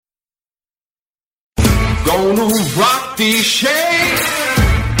Gonna rock these shades,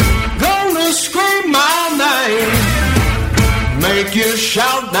 gonna scream my name, make you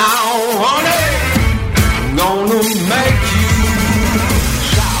shout now, honey, gonna make you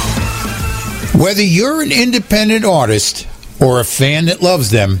shout. Whether you're an independent artist or a fan that loves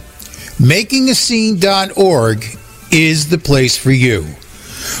them, MakingAScene.org is the place for you.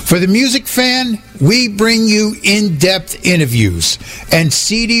 For the music fan, we bring you in-depth interviews and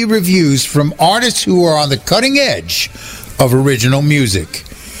CD reviews from artists who are on the cutting edge of original music.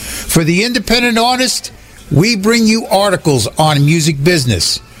 For the independent artist, we bring you articles on music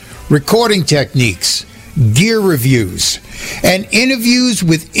business, recording techniques, gear reviews, and interviews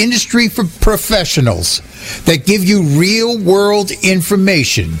with industry professionals that give you real-world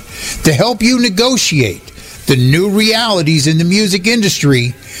information to help you negotiate the new realities in the music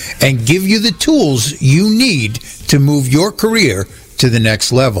industry and give you the tools you need to move your career to the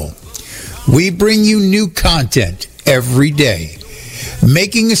next level. We bring you new content every day.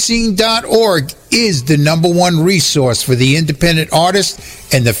 MakingAScene.org is the #1 resource for the independent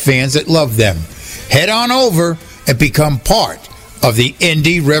artists and the fans that love them. Head on over and become part of the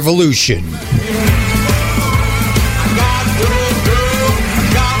indie revolution.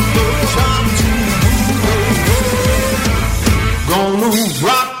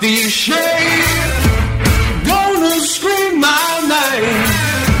 Rock these shades, gonna scream my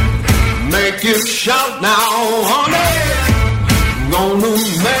name, make you shout now, honey, gonna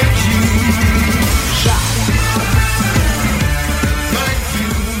make you shout, make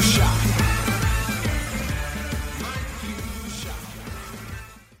you shout, make you shout.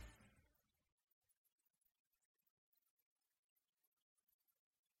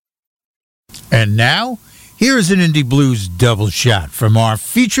 And now, here's an Indie Blues double shot from our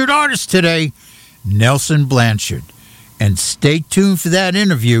featured artist today, Nelson Blanchard. And stay tuned for that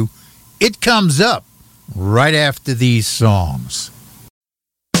interview. It comes up right after these songs.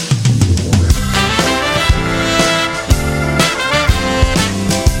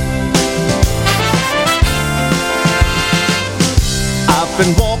 I've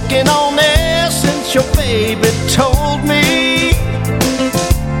been walking on air since your baby told me.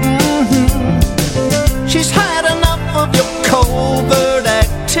 She's had enough of your covert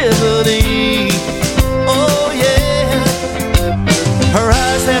activity. Oh yeah. Her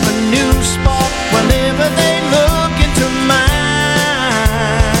eyes have a new spark whenever they look into mine.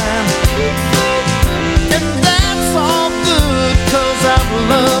 And that's all good, 'cause I've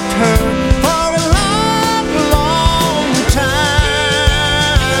loved her for a long, long time.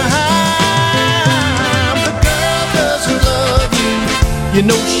 The girl doesn't love you, you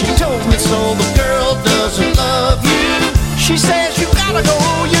know she told me so. The girl doesn't love you. She says you gotta go,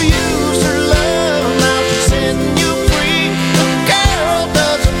 you used her love, now she's setting you free. The girl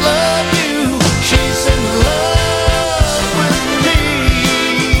doesn't love you, she's in love with me.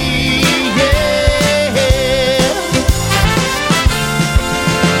 Yeah.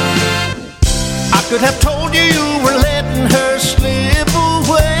 I could have told you you were letting her slip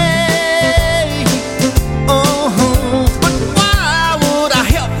away. But why would I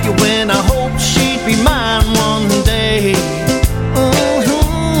help you when I hope she'd be mine one day?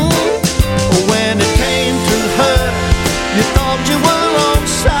 When it came to her, you thought you were on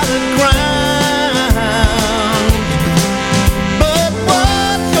solid ground. But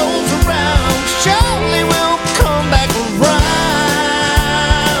what goes around surely will come back around.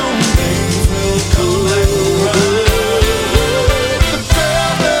 Will come back around. The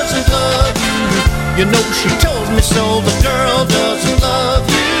girl doesn't love you, you know she told me so. The girl doesn't love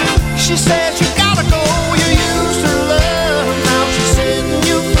you. She says you gotta go, you used her love, now she's setting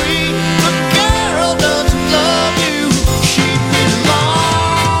you free. The girl doesn't love you, she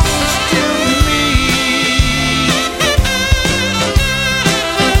belongs to me.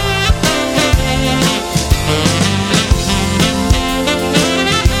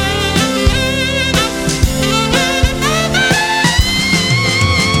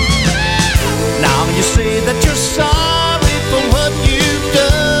 Now you say that you're sorry for what you've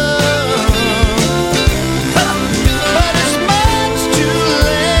done, but it's much too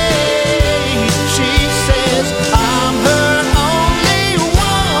late. She says I'm her only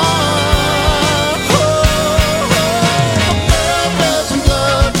one. The girl doesn't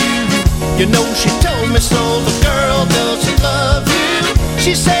love you, you know she told me so. The girl doesn't love you.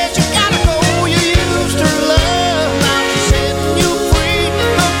 She says you gotta go, you used her love, now she's setting you free.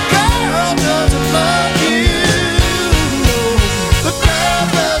 The girl doesn't love you. The girl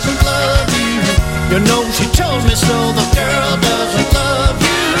doesn't love you, you know she told me so. The girl doesn't love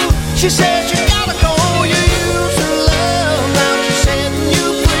you. She says you gotta go, you used her love, now she's setting you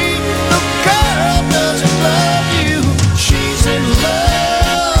free. The girl doesn't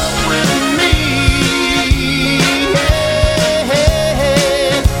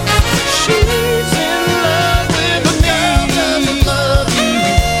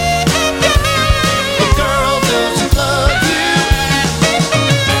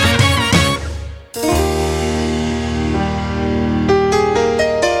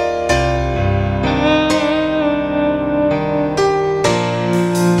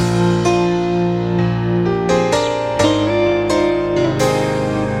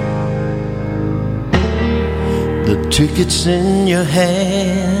tickets in your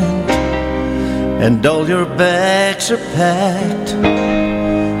hand, and all your bags are packed,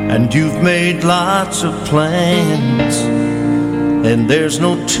 and you've made lots of plans, and there's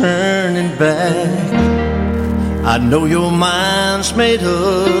no turning back. I know your mind's made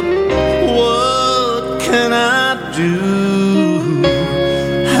up. What can I do?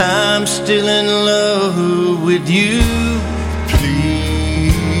 I'm still in love with you.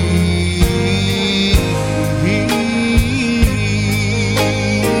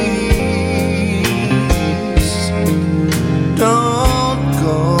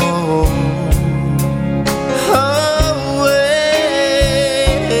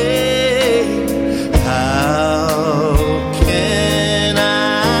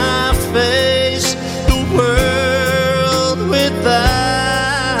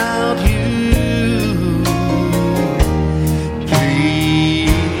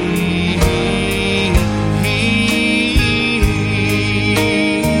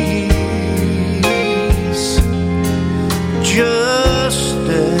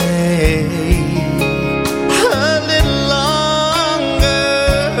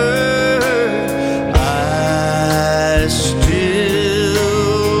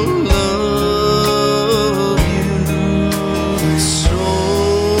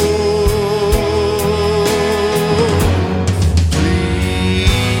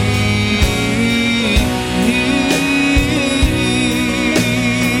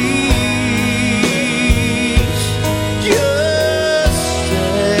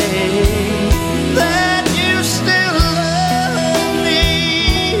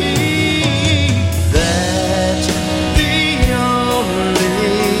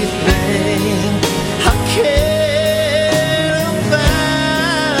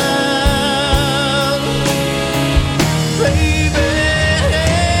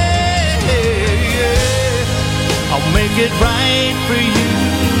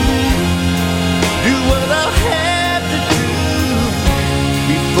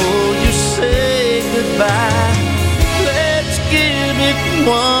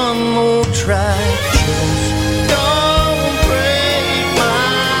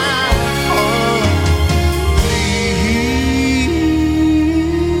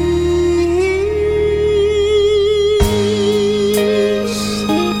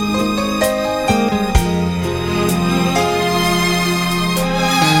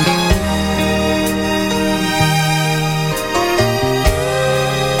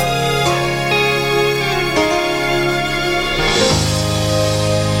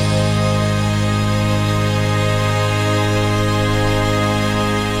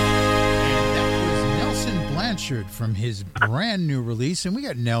 From his brand new release, and we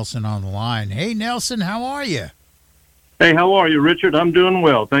got Nelson on the line. Hey, Nelson, how are you? Hey, how are you, Richard? I'm doing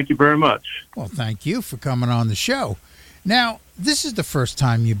well. Thank you very much. Well, thank you for coming on the show. Now, this is the first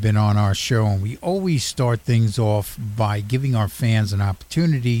time you've been on our show, and we always start things off by giving our fans an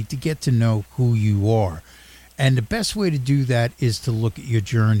opportunity to get to know who you are. And the best way to do that is to look at your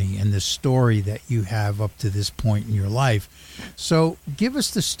journey and the story that you have up to this point in your life. So give us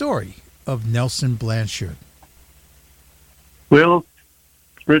the story of Nelson Blanchard. Well,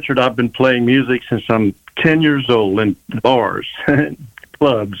 Richard, I've been playing music since I'm 10 years old in bars and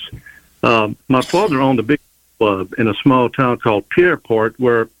clubs. My father owned a big club in a small town called Pierreport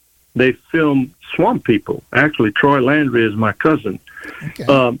where they filmed Swamp People. Actually, Troy Landry is my cousin.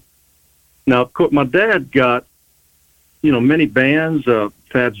 Okay. Now, of course, my dad got, many bands,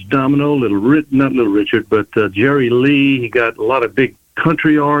 Fats Domino, not Little Richard, but Jerry Lee. He got a lot of big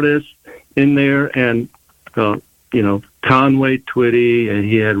country artists in there, and, Conway Twitty, and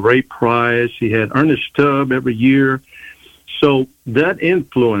he had Ray Price, he had Ernest Stubb every year. So that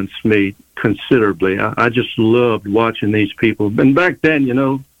influenced me considerably. I just loved watching these people. And back then,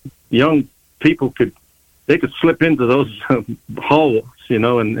 young people could slip into those halls,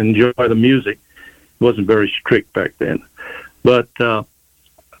 and enjoy the music. It wasn't very strict back then. But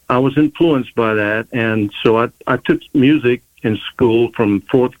I was influenced by that, and so I took music in school from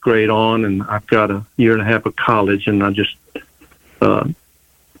fourth grade on, and I've got a year and a half of college, and I just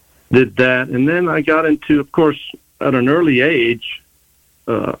did that. And then I got into, of course, at an early age,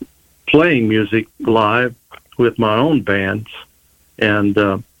 playing music live with my own bands, and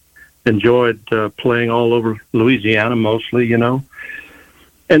enjoyed playing all over Louisiana mostly, And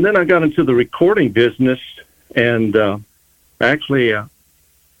then I got into the recording business, and actually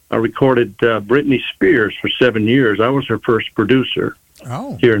I recorded Britney Spears for 7 years. I was her first producer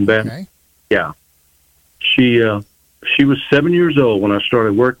here in Baton. Okay. Yeah. She was 7 years old when I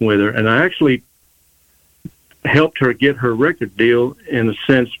started working with her, and I actually helped her get her record deal in a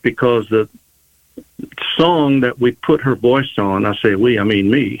sense because song that we put her voice on, I say we, I mean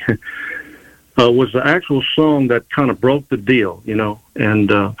me, was the actual song that kind of broke the deal, you know. And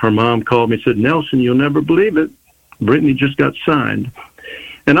her mom called me and said, Nelson, you'll never believe it, Brittany just got signed.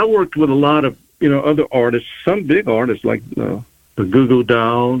 And I worked with a lot of, you know, other artists, some big artists like the Goo Goo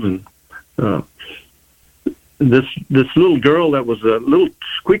Dolls, and this little girl that was a little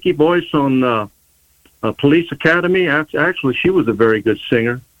squeaky voice on Police Academy. Actually, she was a very good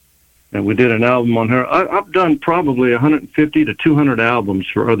singer, and we did an album on her. I've done probably 150 to 200 albums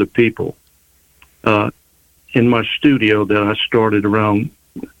for other people in my studio that I started around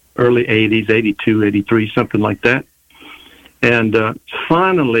early 80s, 82, 83, something like that. And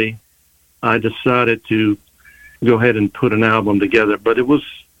finally, I decided to go ahead and put an album together, but it was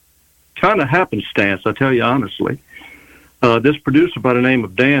kind of happenstance, I tell you honestly. This producer by the name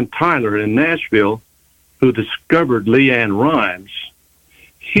of Dan Tyler in Nashville, who discovered Leanne Rimes,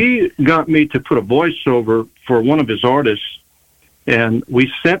 he got me to put a voiceover for one of his artists, and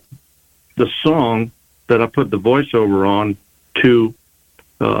we sent the song that I put the voiceover on to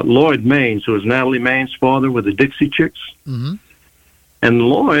Lloyd Maines, who was Natalie Maines' father with the Dixie Chicks. Mm-hmm. And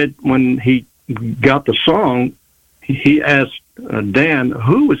Lloyd, when he got the song, he asked Dan,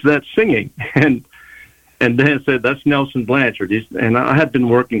 who is that singing? And Dan said, that's Nelson Blanchard. And I had been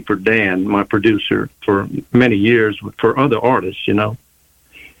working for Dan, my producer, for many years for other artists, you know.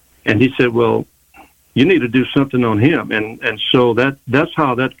 And he said, well, you need to do something on him. And so that's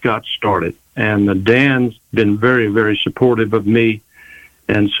how that got started. And Dan's been very, very supportive of me.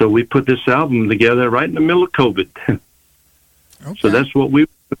 And so we put this album together right in the middle of COVID. Okay. So that's what we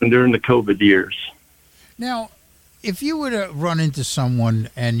were doing during the COVID years. Now, if you were to run into someone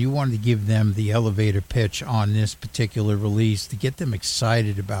and you wanted to give them the elevator pitch on this particular release to get them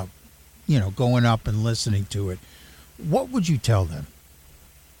excited about, you know, going up and listening to it, what would you tell them?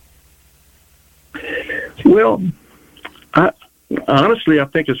 Well, honestly, I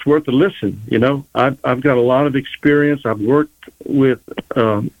think it's worth a listen. You know, I've got a lot of experience. I've worked with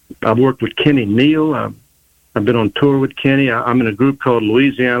Kenny Neal. I've been on tour with Kenny. I'm in a group called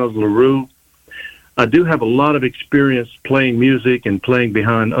Louisiana's LaRue. I do have a lot of experience playing music and playing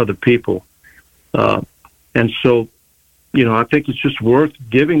behind other people. And so, you know, I think it's just worth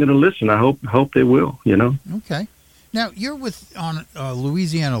giving it a listen. I hope they will, you know. Okay. Now, you're with on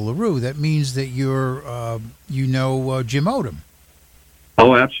Louisiana LaRue. That means that you're, Jim Odom.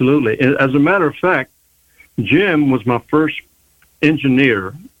 Oh, absolutely. As a matter of fact, Jim was my first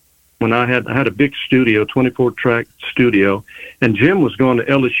engineer when I had a big studio, 24-track studio, and Jim was going to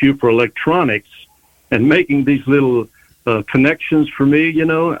LSU for electronics and making these little connections for me, you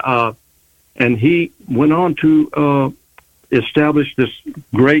know. And he went on to establish this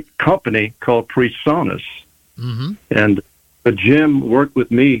great company called PreSonus. Mm-hmm. And Jim worked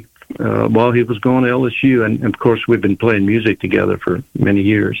with me while he was going to LSU, and of course we've been playing music together for many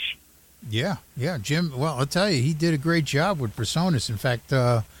years. Yeah, Jim. Well, I'll tell you, he did a great job with PreSonus. In fact,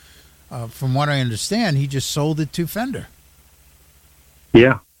 from what I understand, he just sold it to Fender.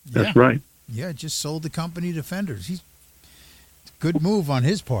 Yeah, that's right. Yeah, just sold the company to Fender. Good move on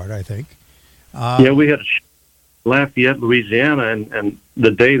his part, I think. Yeah, we had Lafayette, Louisiana, and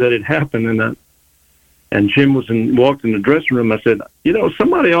the day that it happened, and Jim walked in the dressing room. I said, you know,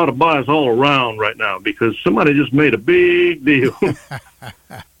 somebody ought to buy us all around right now because somebody just made a big deal.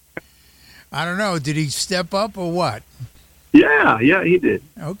 I don't know. Did he step up or what? Yeah, he did.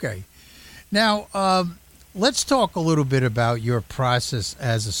 Okay. Now, let's talk a little bit about your process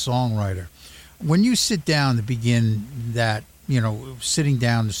as a songwriter. When you sit down to begin that, you know, sitting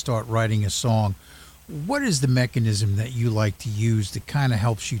down to start writing a song, what is the mechanism that you like to use that kind of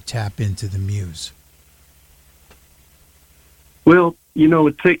helps you tap into the muse? Well, you know,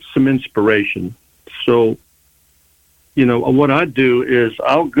 it takes some inspiration. So, you know, what I do is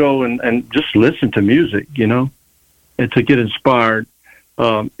I'll go and just listen to music, you know, and to get inspired.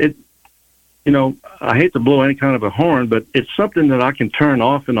 You know, I hate to blow any kind of a horn, but it's something that I can turn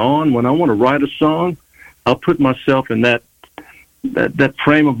off and on. When I want to write a song, I'll put myself in that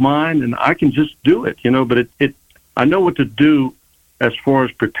frame of mind, and I can just do it, you know. But I know what to do as far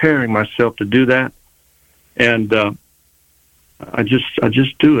as preparing myself to do that, and I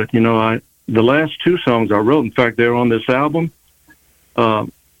just do it, you know. The last two songs I wrote, in fact, they're on this album. I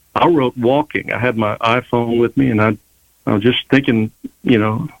wrote walking. I had my iPhone with me, and I was just thinking, you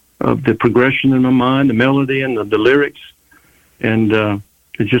know, of the progression in my mind, the melody and the lyrics, and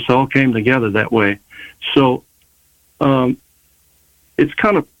it just all came together that way. So it's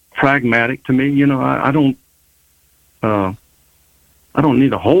kind of pragmatic to me, you know. I don't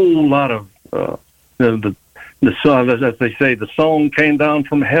need a whole lot of the song, as they say, the song came down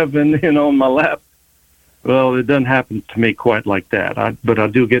from heaven, you know, on my lap. Well, it doesn't happen to me quite like that. But I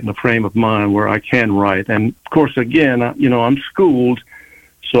do get in a frame of mind where I can write. And of course, again, I'm schooled,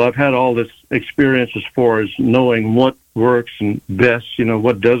 so I've had all this experience as far as knowing what works and best,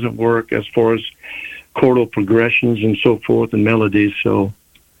 what doesn't work as far as chordal progressions and so forth and melodies. So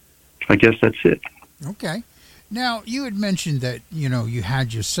I guess that's it. Okay. Now, you had mentioned that, you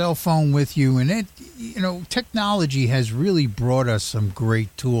had your cell phone with you, and technology has really brought us some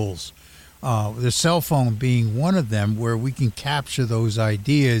great tools. The cell phone being one of them, where we can capture those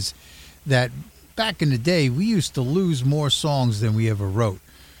ideas that back in the day we used to lose more songs than we ever wrote.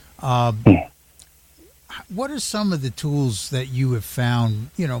 What are some of the tools that you have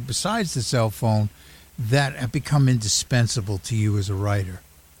found, besides the cell phone, that have become indispensable to you as a writer?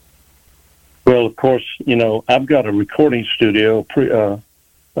 Well, of course, I've got a recording studio,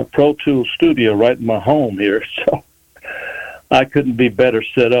 a Pro Tools studio right in my home here, so I couldn't be better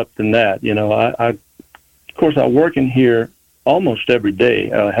set up than that. Of course, I work in here almost every day,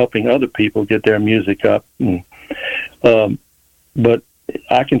 helping other people get their music up. But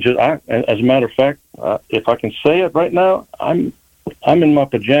I can as a matter of fact, if I can say it right now, I'm in my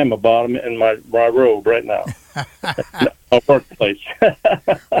pajama bottom and my robe right now, my workplace.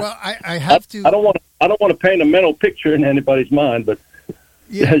 Well, I have to. I don't want to paint a mental picture in anybody's mind, but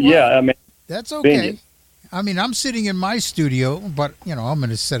yeah, that's okay. Convenient. I'm sitting in my studio, but I'm going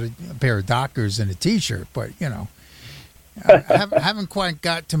to set a pair of Dockers and a T-shirt, but I haven't quite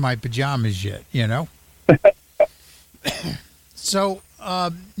got to my pajamas yet. So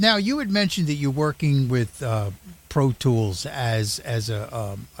now you had mentioned that you're working with Pro Tools as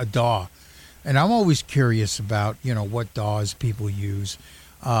a DAW, and I'm always curious about what DAWs people use,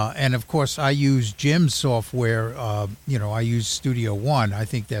 and of course I use Jim's software. I use Studio One. I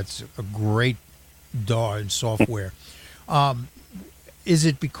think that's a great DAW and software. Is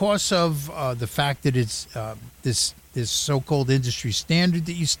it because of the fact that it's this so-called industry standard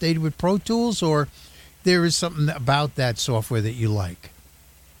that you stayed with Pro Tools, or there is something about that software that you like?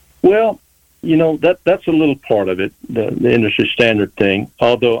 Well, that's a little part of it, the industry standard thing.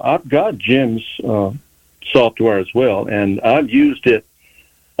 Although I've got Jim's software as well, and I've used it.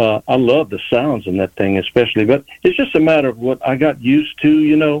 I love the sounds in that thing, especially. But it's just a matter of what I got used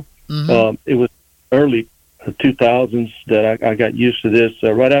to. It was early 2000s that I got used to this.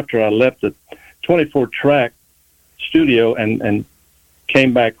 Right after I left the 24-track studio and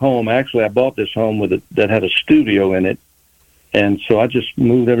came back home. Actually, I bought this home that had a studio in it. And so I just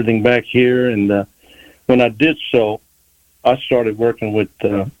moved everything back here. And when I did so, I started working with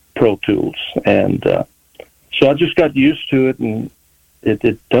Pro Tools. And so I just got used to it, and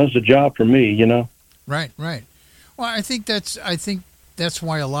it does the job for me, Right. Well, I think that's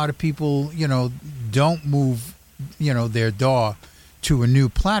why a lot of people, don't move, their DAW to a new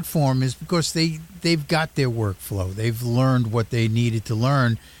platform, is because they've got their workflow. They've learned what they needed to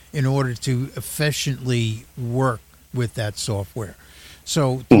learn in order to efficiently work with that software.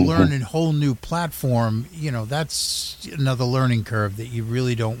 So to learn a whole new platform, that's another learning curve that you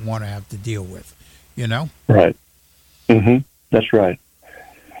really don't want to have to deal with, Right. That's right.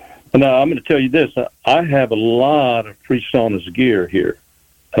 Now, I'm going to tell you this. I have a lot of PreSonus gear here.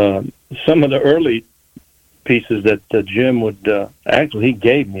 Some of the early pieces that Jim would actually, he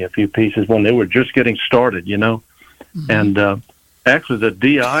gave me a few pieces when they were just getting started, And actually, the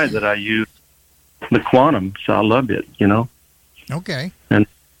DI that I use, the Quantum, so I love it, Okay. And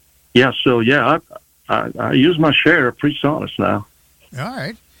I use my share of PreSonus now. All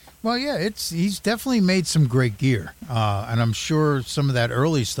right. Well, yeah, he's definitely made some great gear, and I'm sure some of that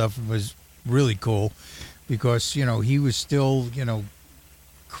early stuff was really cool because he was still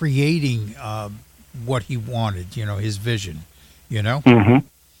creating what he wanted, his vision, Yeah.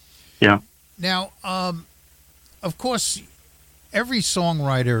 Now, of course, every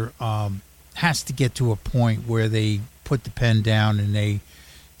songwriter has to get to a point where they put the pen down and they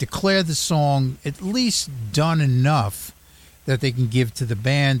declare the song at least done enough that they can give to the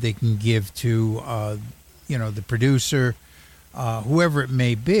band, they can give to, the producer, whoever it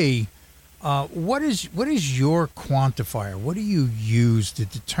may be. What is your quantifier? What do you use to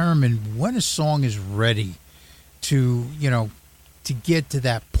determine when a song is ready to get to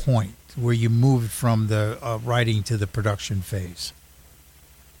that point where you move from the writing to the production phase?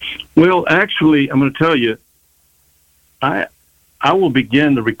 Well, actually, I'm going to tell you, I will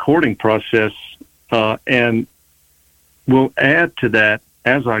begin the recording process and will add to that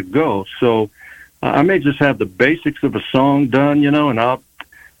as I go. So I may just have the basics of a song done, and I'll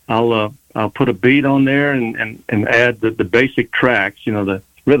put a beat on there and add the basic tracks, the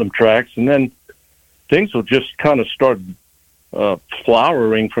rhythm tracks, and then things will just kind of start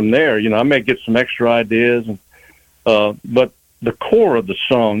flowering from there. You know, I may get some extra ideas, and, but the core of the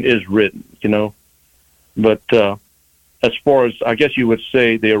song is written, you know. But as far as, I guess you would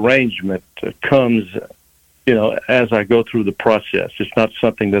say, the arrangement comes, you know, as I go through the process. It's not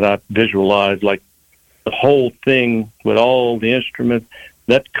something that I visualize, like the whole thing with all the instruments.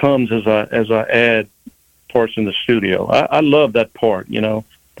 That comes as I add parts in the studio. I love that part, you know,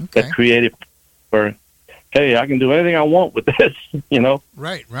 that creative where, hey, I can do anything I want with this, you know.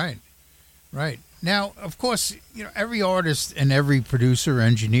 Right. Now, of course, you know, every artist and every producer,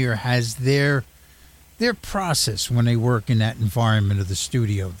 engineer has their process when they work in that environment of the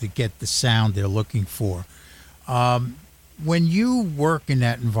studio to get the sound they're looking for. When you work in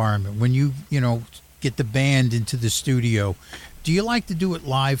that environment, when you know, get the band into the studio, do you like to do it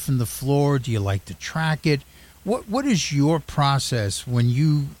live from the floor? Do you like to track it? What is your process when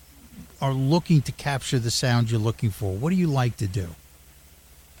you are looking to capture the sound you're looking for? What do you like to do?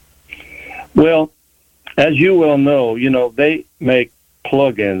 Well, as you well know, you know, they make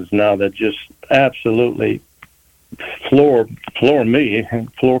plugins now that just absolutely floor me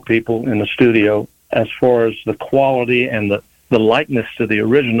and floor people in the studio as far as the quality and the likeness to the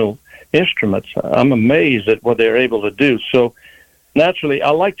original instruments. I'm amazed at what they're able to do. So naturally, I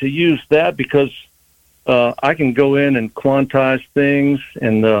like to use that because I can go in and quantize things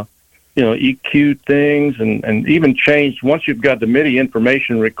and you know, EQ things and even change. Once you've got the MIDI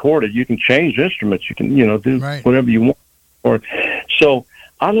information recorded, you can change instruments. You can, you know, do whatever you want. Or so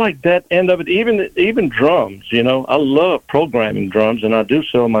I like that end of it. Even drums, you know, I love programming drums, and I do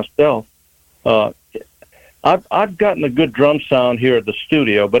so myself. I've gotten a good drum sound here at the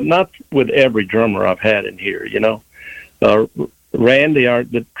studio, but not with every drummer I've had in here. You know, Randy,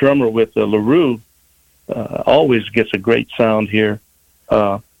 the drummer with LaRue, always gets a great sound here.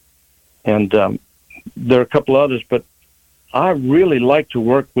 And there are a couple others, but I really like to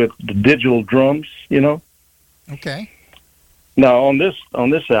work with the digital drums, you know. Okay. Now on this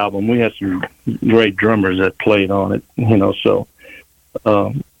album, we had some great drummers that played on it, you know. So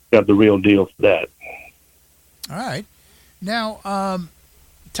got the real deal for that. All right. Now,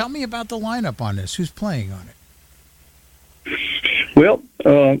 tell me about the lineup on this. Who's playing on it? Well,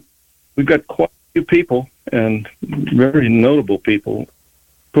 we've got quite a few people and very notable people.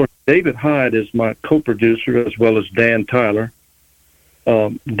 Of course, David Hyde is my co-producer, as well as Dan Tyler.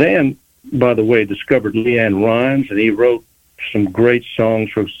 Dan, by the way, discovered Leanne Rimes, and he wrote some great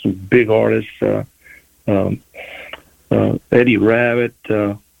songs for some big artists, Eddie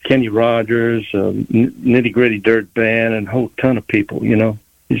Rabbitt, Kenny Rogers, Nitty Gritty Dirt Band, and a whole ton of people, you know.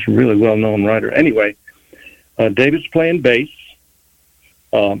 He's a really well-known writer. Anyway, David's playing bass.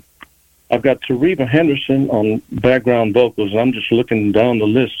 I've got Teresa Henderson on background vocals. I'm just looking down the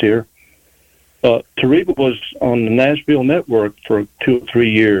list here. Teresa was on the Nashville Network for 2 or 3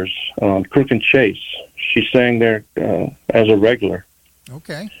 years on Crook and Chase. She sang there as a regular.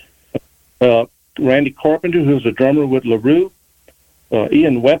 Okay. Randy Carpenter, who's a drummer with LaRue.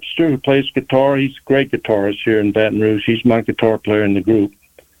 Ian Webster, who plays guitar. He's a great guitarist here in Baton Rouge. He's my guitar player in the group,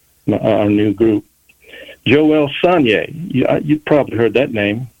 our new group. Joel Sanye, you've probably heard that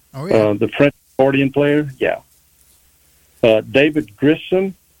name. Oh, yeah. The French accordion player, yeah. David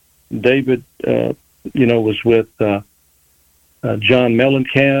Grissom. David, you know, was with John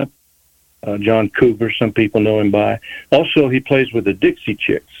Mellencamp, John Cougar, some people know him by. Also, he plays with the Dixie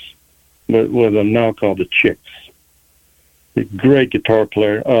Chicks, what are now called the Chicks. A great guitar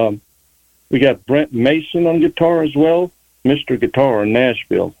player. We got Brent Mason on guitar as well, Mr. Guitar in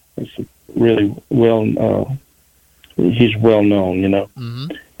Nashville. He's really he's well known, you know.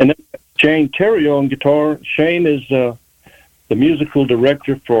 Mm-hmm. And then Shane Terrio on guitar. Shane is the musical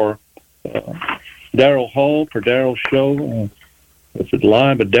director for Daryl Hall, for Daryl's show. Was it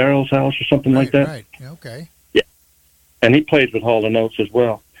Live at Daryl's House or something like that? Right, okay. Yeah. And he plays with Hall & Oates as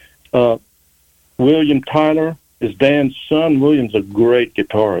well. William Tyler is Dan's son. William's a great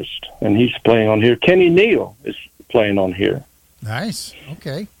guitarist, and he's playing on here. Kenny Neal is playing on here. Nice,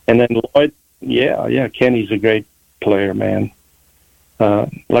 okay. And then Lloyd, yeah, Kenny's a great player, man.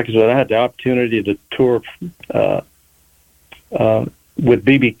 Like I said, I had the opportunity to tour with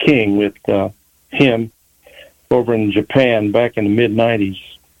B.B. King with him over in Japan back in the mid-'90s.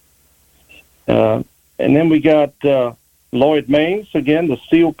 And then we got Lloyd Maines, again, the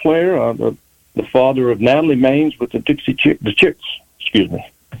steel player, the father of Natalie Maines with the Chicks, excuse me.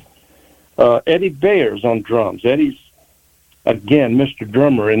 Eddie Bayers on drums. Eddie's, again, Mr.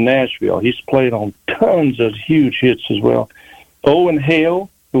 Drummer in Nashville. He's played on tons of huge hits as well. Owen Hale,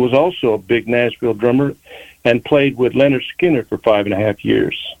 who was also a big Nashville drummer and played with Leonard Skinner for 5.5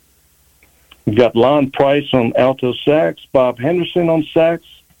 years. We've got Lon Price on alto sax, Bob Henderson on sax.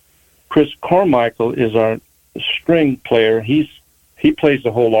 Chris Carmichael is our string player. He plays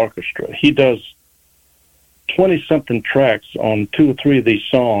the whole orchestra. He does 20-something tracks on 2 or 3 of these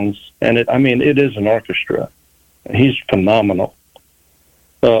songs, and it is an orchestra. He's phenomenal.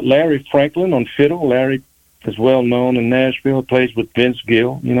 Larry Franklin on fiddle. Larry is well known in Nashville. Plays with Vince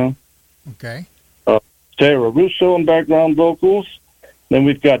Gill, you know. Okay. Sarah Russo on background vocals. Then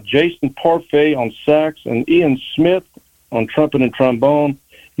we've got Jason Parfait on sax and Ian Smith on trumpet and trombone.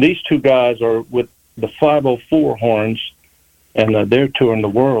 These 2 guys are with the 504 horns, and they're touring the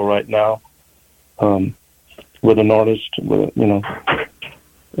world right now with an artist, with a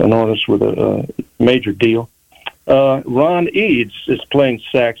major deal. Ron Eads is playing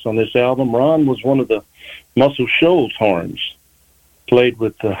sax on this album. Ron was one of the Muscle Shoals horns, played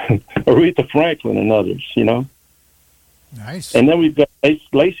with Aretha Franklin and others, you know. Nice. And then we've got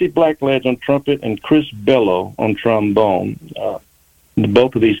Lacey Blackledge on trumpet and Chris Bello on trombone.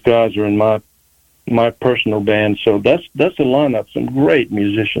 Both of these guys are in my personal band, so that's a lineup. Some great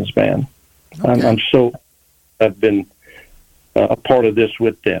musicians, man. Okay. I'm so I've been a part of this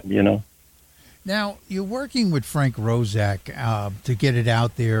with them, you know. Now, you're working with Frank Roszak to get it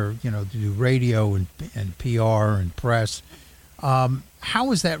out there, you know, to do radio and PR and press.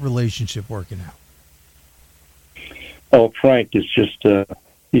 How is that relationship working out? Oh, Frank is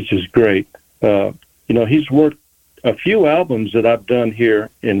he's just great. You know, he's worked a few albums that I've done here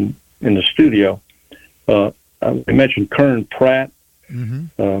in the studio. I mentioned Kern Pratt,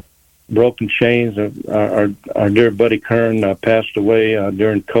 Broken Chains. Our dear buddy Kern passed away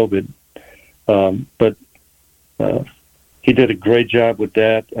during COVID. But he did a great job with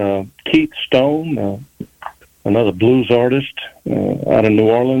that. Keith Stone, another blues artist out of New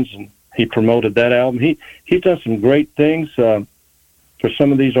Orleans, and he promoted that album. He's done some great things for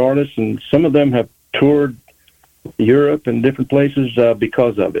some of these artists, and some of them have toured Europe and different places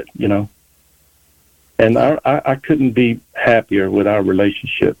because of it, you know. And I couldn't be happier with our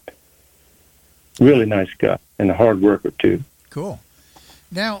relationship. Really nice guy and a hard worker, too. Cool.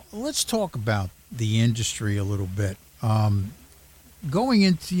 Now, let's talk about the industry a little bit. Going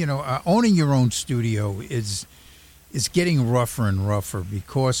into, you know, owning your own studio is getting rougher and rougher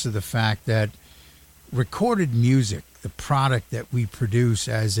because of the fact that recorded music, the product that we produce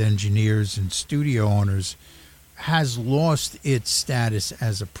as engineers and studio owners, has lost its status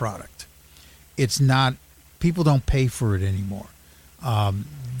as a product. It's not, people don't pay for it anymore.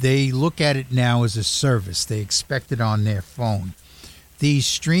 They look at it now as a service. They expect it on their phone. These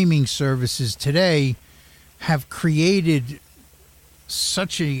streaming services today have created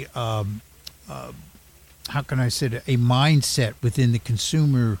such a, how can I say it, a mindset within the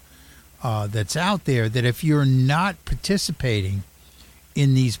consumer that's out there that if you're not participating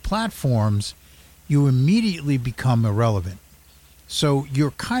in these platforms, you immediately become irrelevant. So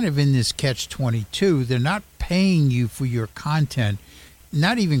you're kind of in this catch-22. They're not paying you for your content,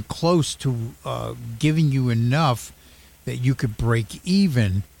 not even close to giving you enough that you could break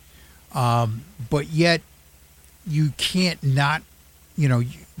even, but yet you can't not, you know,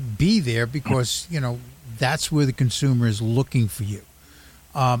 be there because, you know, that's where the consumer is looking for you.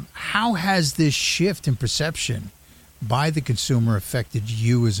 How has this shift in perception by the consumer affected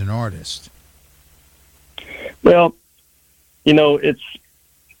you as an artist? Well, you know, it's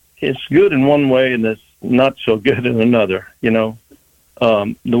good in one way and it's not so good in another, you know.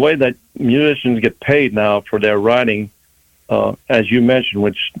 The way that musicians get paid now for their writing, as you mentioned,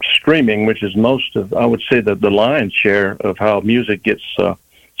 which streaming, which is most of, I would say, the lion's share of how music gets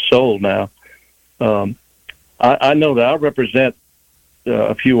sold now. I know that I represent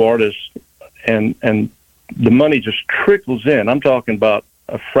a few artists, and the money just trickles in. I'm talking about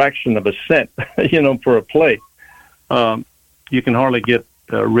a fraction of a cent, you know, for a play. You can hardly get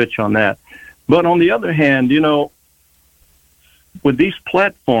rich on that. But on the other hand, you know, with these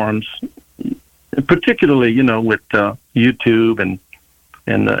platforms, particularly, you know, with YouTube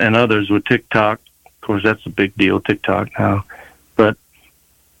and others with TikTok, of course, that's a big deal, TikTok now. But,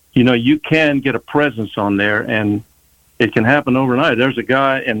 you know, you can get a presence on there, and it can happen overnight. There's a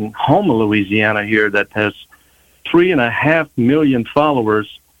guy in Houma, Louisiana here that has 3.5 million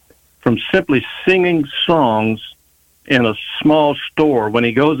followers from simply singing songs in a small store. When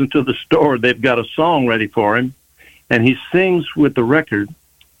he goes into the store, they've got a song ready for him, and he sings with the record,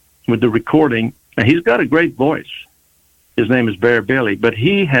 with the recording, and he's got a great voice. His name is Bear Bailey, but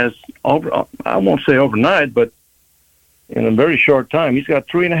he has, I won't say overnight, but in a very short time, he's got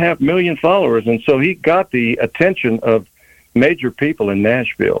 3.5 million followers, and so he got the attention of major people in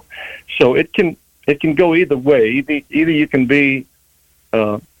Nashville. So it can go either way. Either you can be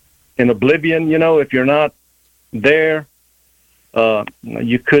in oblivion. If you're not there,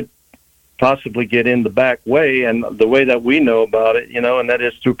 you could possibly get in the back way, and the way that we know about it, and that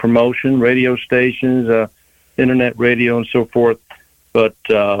is through promotion, radio stations, internet radio, and so forth. But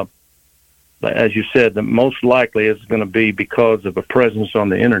as you said, the most likely is going to be because of a presence on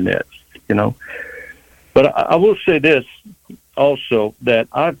the internet, But I will say this also, that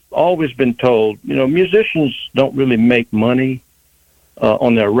I've always been told, musicians don't really make money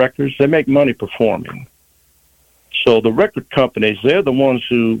on their records. They make money performing. So the record companies, they're the ones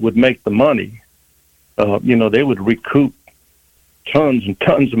who would make the money. They would recoup tons and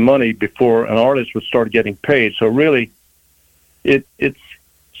tons of money before an artist would start getting paid. So really, it's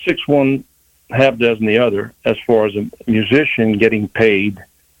 6-1, half dozen the other as far as a musician getting paid,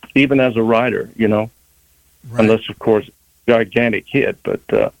 even as a writer, Right. Unless, of course, gigantic hit. But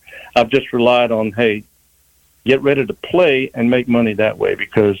I've just relied on, hey, get ready to play and make money that way,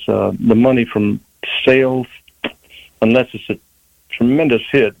 because the money from sales, unless it's a tremendous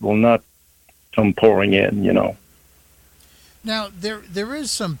hit, will not come pouring in, Now, there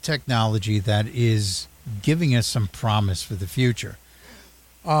is some technology that is giving us some promise for the future.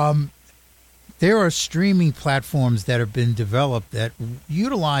 There are streaming platforms that have been developed that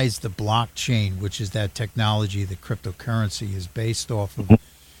utilize the blockchain, which is that technology that cryptocurrency is based off of.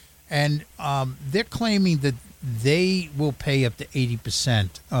 And they're claiming that they will pay up to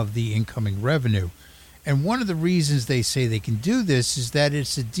 80% of the incoming revenue. And one of the reasons they say they can do this is that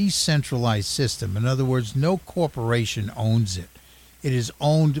it's a decentralized system. In other words, no corporation owns it. It is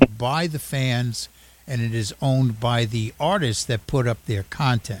owned by the fans, and it is owned by the artists that put up their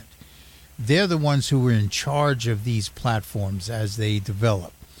content. They're the ones who are in charge of these platforms as they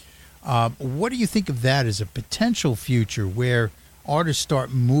develop. What do you think of that as a potential future where artists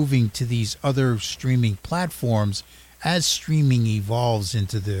start moving to these other streaming platforms as streaming evolves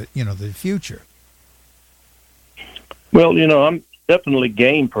into the future? Well, I'm definitely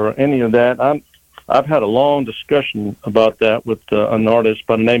game for any of that. I've had a long discussion about that with an artist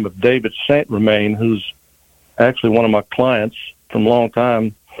by the name of David Saint Romain, who's actually one of my clients from a long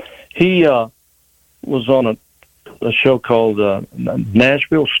time. He was on a show called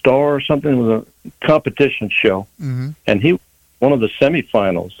Nashville Star or something. It was a competition show. Mm-hmm. And he one of the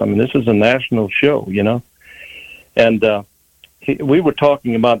semifinals. I mean, this is a national show, And we were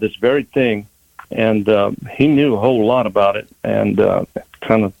talking about this very thing, and he knew a whole lot about it, and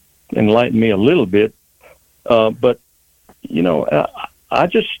kind of enlightened me a little bit. But I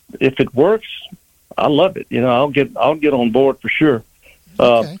just, if it works, I love it. I'll get on board for sure.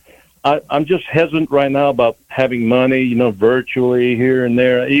 Okay. I'm just hesitant right now about having money, virtually here and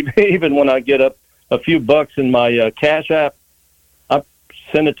there. Even when I get up a few bucks in my Cash App, I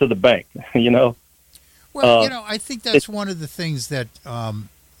send it to the bank. Well, I think that's one of the things that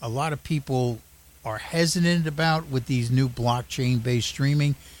a lot of people are hesitant about with these new blockchain-based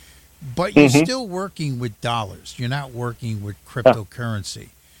streaming, but you're still working with dollars. You're not working with cryptocurrency.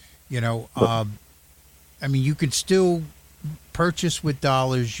 I mean, you can still purchase with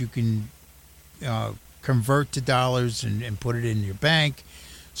dollars. You can convert to dollars and put it in your bank.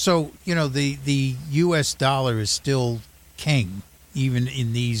 So, the U.S. dollar is still king, even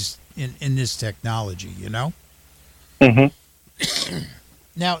in this technology, Mm-hmm.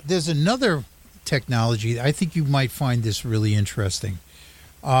 Now, there's another technology. I think you might find this really interesting.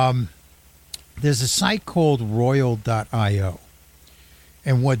 There's a site called Royal.io.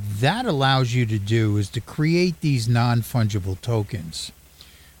 And what that allows you to do is to create these non-fungible tokens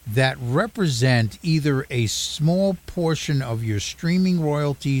that represent either a small portion of your streaming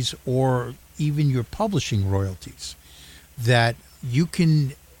royalties or even your publishing royalties that you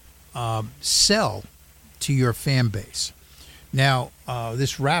can sell to your fan base. Now,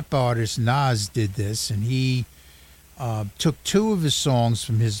 this rap artist Nas did this, and he took 2 of his songs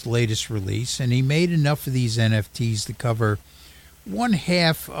from his latest release, and he made enough of these NFTs to cover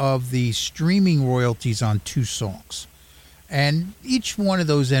 1/2 of the streaming royalties on 2 songs. And each one of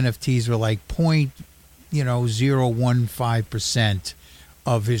those NFTs were like 0.015%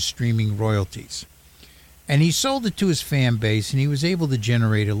 of his streaming royalties. And he sold it to his fan base, and he was able to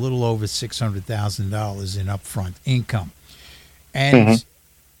generate a little over $600,000 in upfront income. And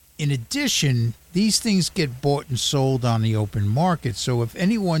in addition, these things get bought and sold on the open market. So if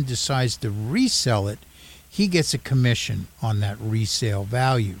anyone decides to resell it, he gets a commission on that resale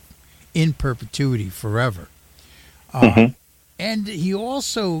value in perpetuity forever. And he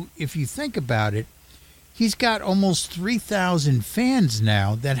also, if you think about it, he's got almost 3,000 fans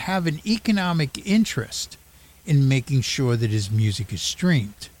now that have an economic interest in making sure that his music is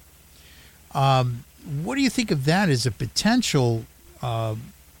streamed. What do you think of that as a potential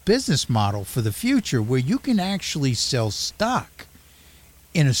business model for the future where you can actually sell stock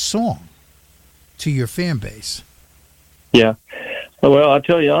in a song to your fan base. Yeah. Well, I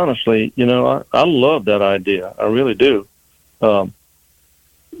tell you honestly, I love that idea. I really do.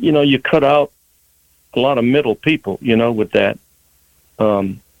 You cut out a lot of middle people, with that.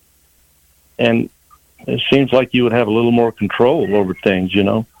 And it seems like you would have a little more control over things,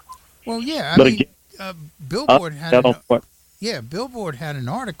 Well, yeah. But again, Billboard Billboard had an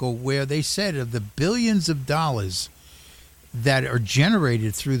article where they said of the billions of dollars that are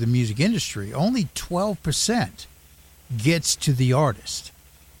generated through the music industry, only 12% gets to the artist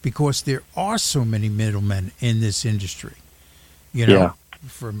because there are so many middlemen in this industry.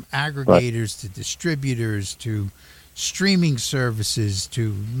 From aggregators to distributors to streaming services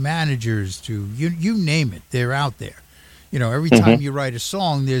to managers to you name it, they're out there. Every time you write a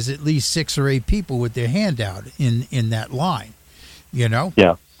song, there's at least 6 or 8 people with their hand out in that line,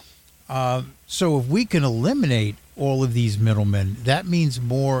 Yeah. So if we can eliminate all of these middlemen, that means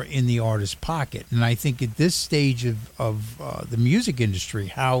more in the artist's pocket. And I think at this stage of the music industry,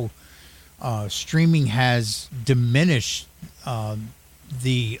 how streaming has diminished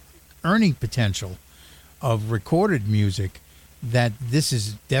the earning potential of recorded music, that this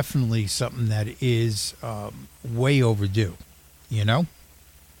is definitely something that is way overdue, Yeah.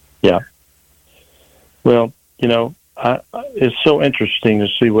 Well, it's so interesting to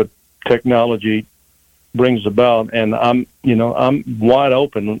see what technology brings about, and I'm wide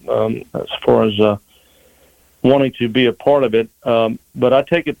open as far as wanting to be a part of it. But I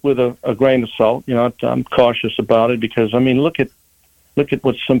take it with a grain of salt. I'm cautious about it because look at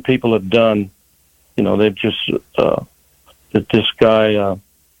what some people have done. They've just this guy,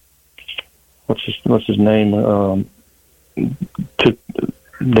 what's his name?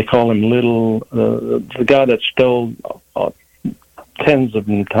 They call him Little, the guy that stole tens of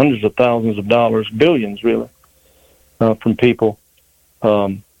and hundreds of thousands of dollars, billions really, from people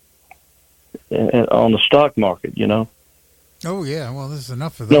on the stock market. Oh yeah, well, there's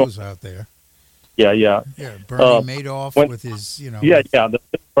enough of those out there. Yeah. Yeah, Bernie Madoff with his, Yeah, the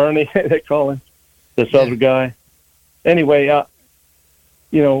Bernie they call him. This other guy. Anyway,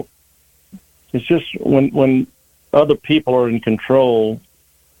 it's just when other people are in control,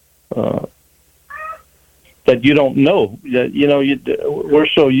 that you don't know. We're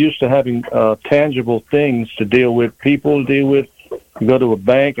so used to having tangible things to deal with, people to deal with. You go to a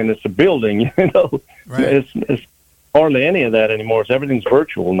bank and it's a building. Right. It's hardly any of that anymore. Everything's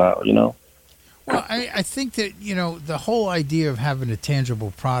virtual now. Well, I think that the whole idea of having a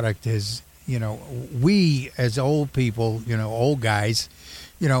tangible product is, we as old people, old guys,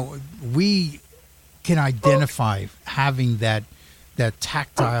 we can identify having that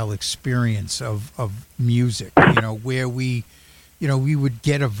tactile experience of music, where we would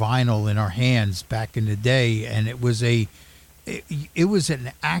get a vinyl in our hands back in the day, and it was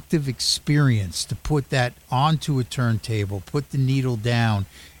an active experience to put that onto a turntable, put the needle down,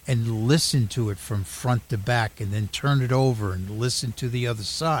 and listen to it from front to back, and then turn it over and listen to the other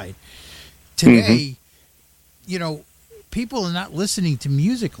side. Today, people are not listening to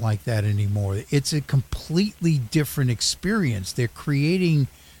music like that anymore. It's a completely different experience. They're creating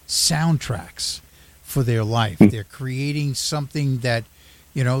soundtracks for their life. They're creating something that,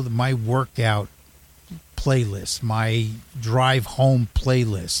 my workout playlist, my drive home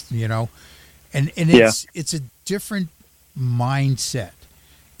playlist, and it's a different mindset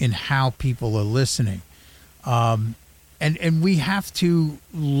in how people are listening. And we have to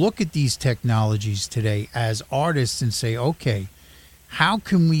look at these technologies today as artists and say, okay, how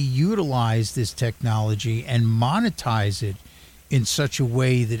can we utilize this technology and monetize it in such a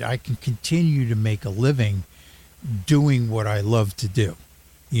way that I can continue to make a living doing what I love to do,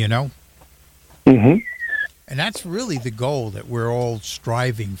 Mm-hmm. And that's really the goal that we're all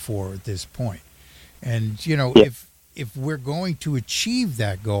striving for at this point. And, if we're going to achieve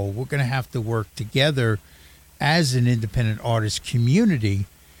that goal, we're going to have to work together as an independent artist community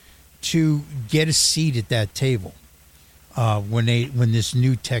to get a seat at that table when this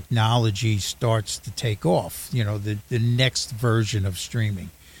new technology starts to take off, the next version of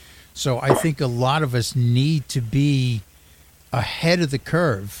streaming. So I think a lot of us need to be ahead of the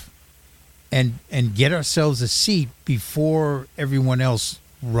curve and get ourselves a seat before everyone else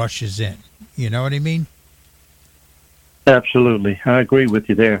rushes in. You know what I mean? Absolutely. I agree with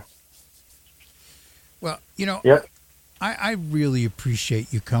you there. Well, Yep. I really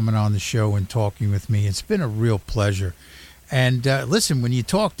appreciate you coming on the show and talking with me. It's been a real pleasure. And listen, when you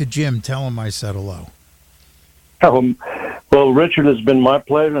talk to Jim, tell him I said hello. Well, Richard, it's been my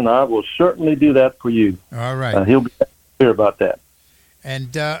pleasure, and I will certainly do that for you. All right. He'll be clear about that.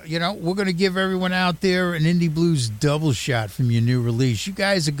 And, we're going to give everyone out there an Indie Blues double shot from your new release. You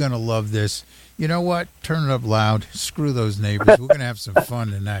guys are going to love this. You know what? Turn it up loud. Screw those neighbors. We're going to have some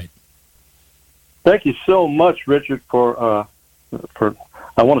fun tonight. Thank you so much, Richard, for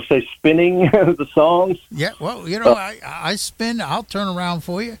I want to say spinning the songs. Yeah, well, I spin. I'll turn around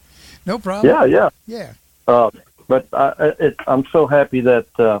for you. No problem. Yeah. But I'm so happy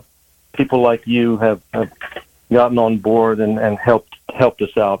that people like you have gotten on board and helped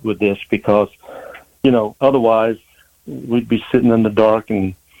us out with this, because, otherwise we'd be sitting in the dark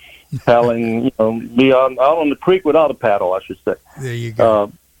and paddling, be out on the creek without a paddle, I should say. There you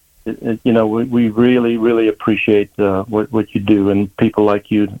go. We really, really appreciate what you do and people like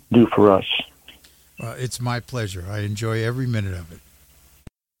you do for us. Well, it's my pleasure. I enjoy every minute of it.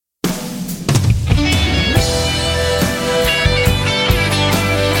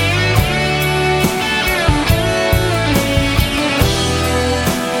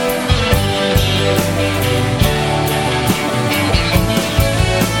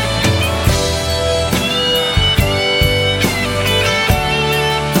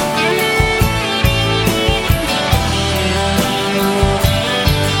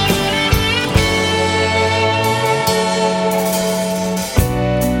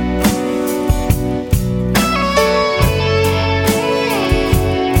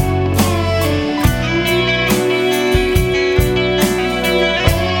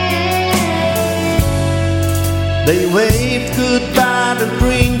 They waved goodbye to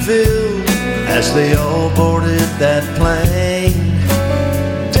Greenville as they all boarded that plane.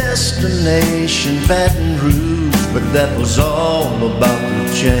 Destination Baton Rouge, but that was all about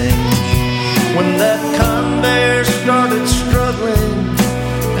to change. When that conveyor started struggling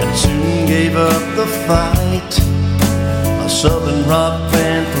and soon gave up the fight, a southern rock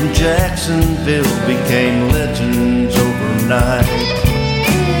band from Jacksonville became legends overnight.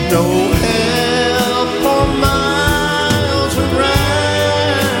 No help for miles around,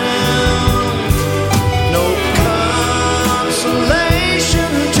 no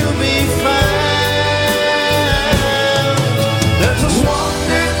consolation to be found. There's a swamp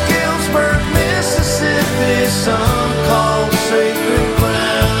near Galesburg, Mississippi, some call sacred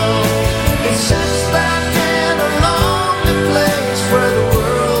ground. It sits back in a lonely place where the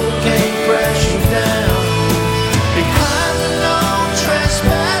world came crashing down. Behind the no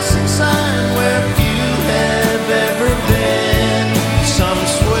trespassing sign where few have ever been, some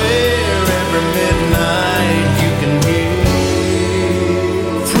swear every midnight you can hear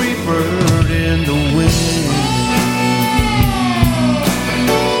a free bird in the wind.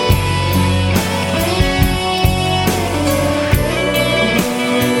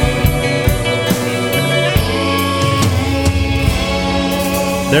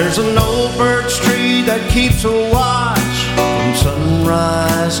 There's an old birch tree that keeps a watch from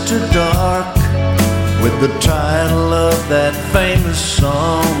sunrise to dark, with the title of that famous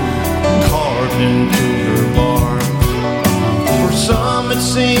song carved into her bark. For some it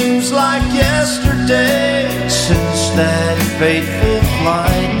seems like yesterday since that fateful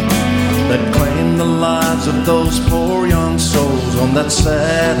flight that claimed the lives of those poor young souls on that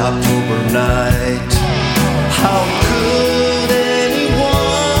sad October night. How could anyone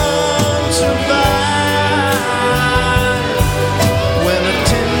survive when a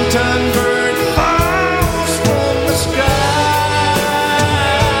 10-ton bird falls from the sky?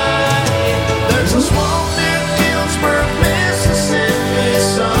 There's a swamp near Galesburg, Mississippi,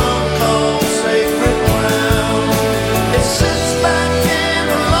 some call sacred ground. It sits back in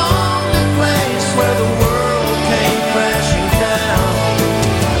a lonely place where the world came crashing down.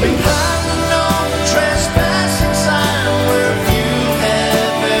 Behind the no trespassing sign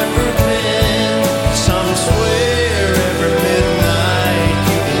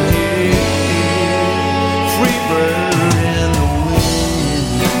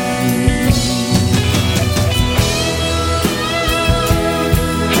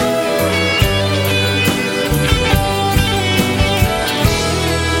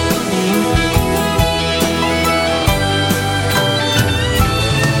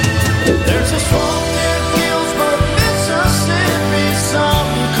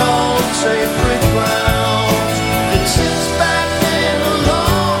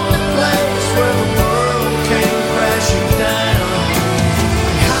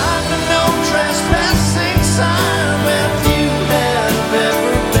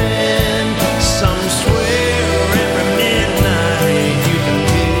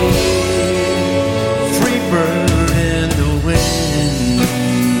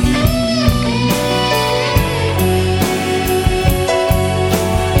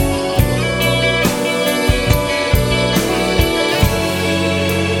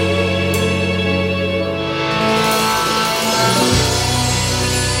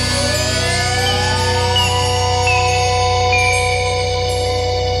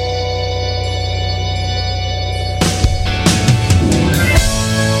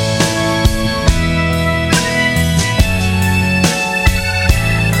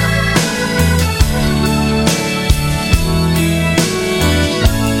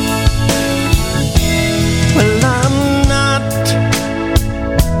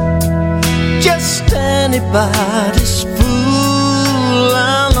anybody's fool.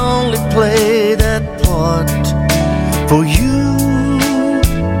 I'll only play that part for you,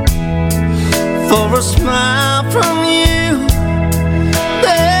 for a smile from you.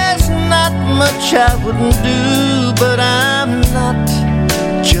 There's not much I wouldn't do, but I'm not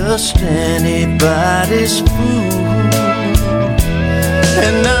just anybody's fool.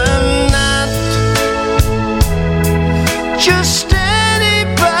 And I'm not just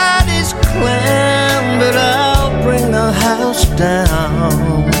anybody's clown, but I'll bring the house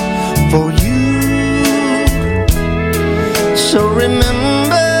down for you. So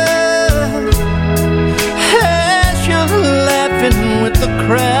remember, as you're laughing with the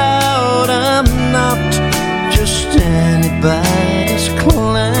crowd, I'm not just anybody's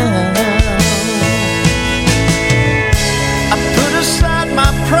clown. I put aside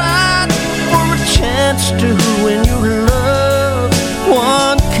my pride for a chance to win your love.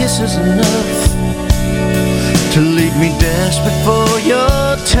 One kiss is enough to leave me desperate for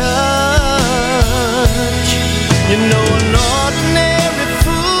your touch. You know, an ordinary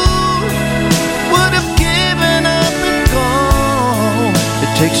fool would have given up and gone.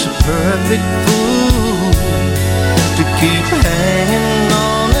 It takes a perfect fool to keep hanging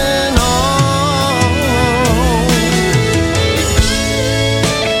on and on.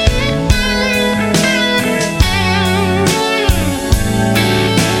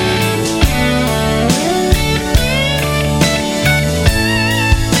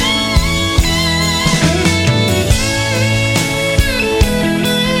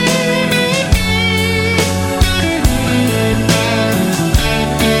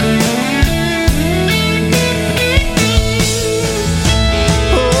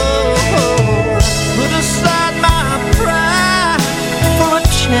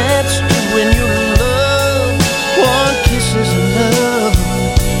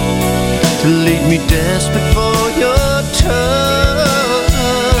 Leave me desperate for your touch.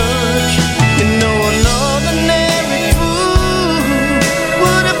 You know, an ordinary fool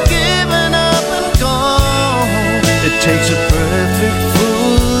would have given up and gone. It takes a perfect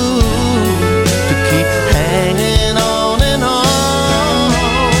fool to keep hanging on and on.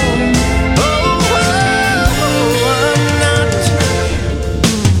 Oh, I'm not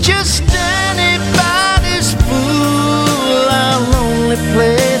just anybody's fool. I'll only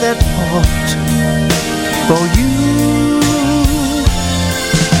play that part for you,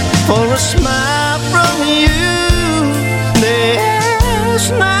 for a smile from you. There's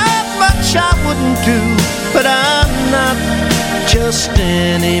not much I wouldn't do, but I'm not just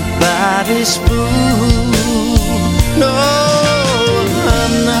anybody's fool. No,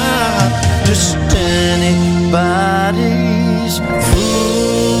 I'm not just anybody's fool.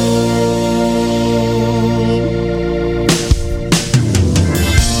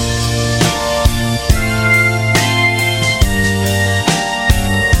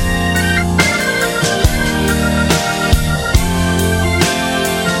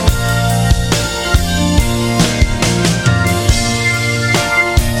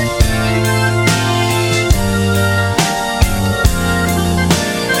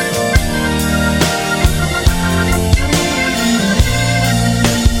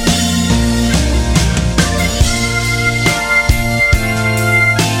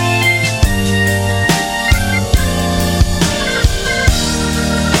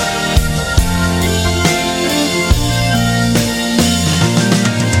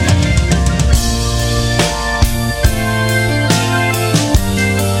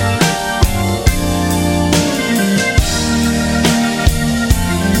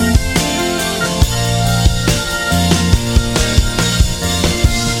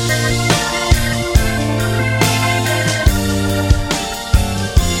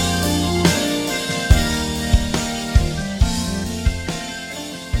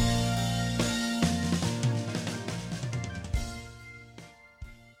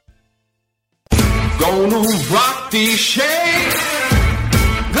 Gonna rock these shades,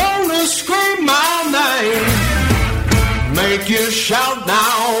 gonna scream my name, make you shout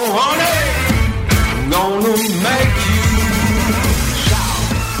now, honey, gonna make you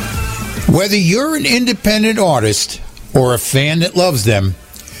shout. Whether you're an independent artist or a fan that loves them,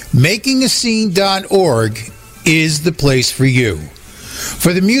 MakingAScene.org is the place for you.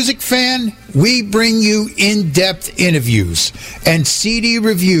 For the music fan, we bring you in-depth interviews and CD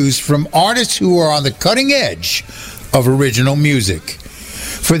reviews from artists who are on the cutting edge of original music.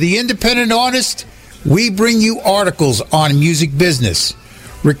 For the independent artist, we bring you articles on music business,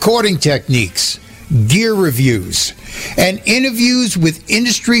 recording techniques, gear reviews, and interviews with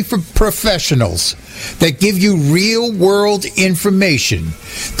industry professionals that give you real-world information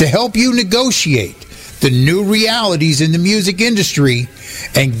to help you negotiate the new realities in the music industry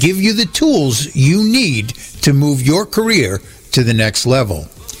and give you the tools you need to move your career to the next level.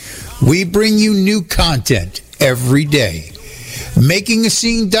 We bring you new content every day.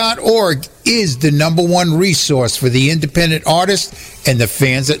 MakingAScene.org is the #1 resource for the independent artists and the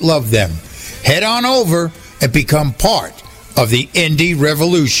fans that love them. Head on over and become part of the indie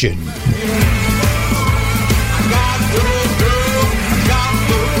revolution.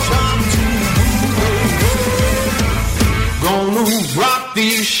 Gonna rock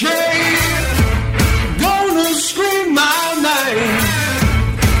these shades, gonna scream my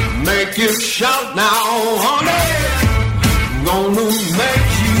name, make you shout now, honey. Gonna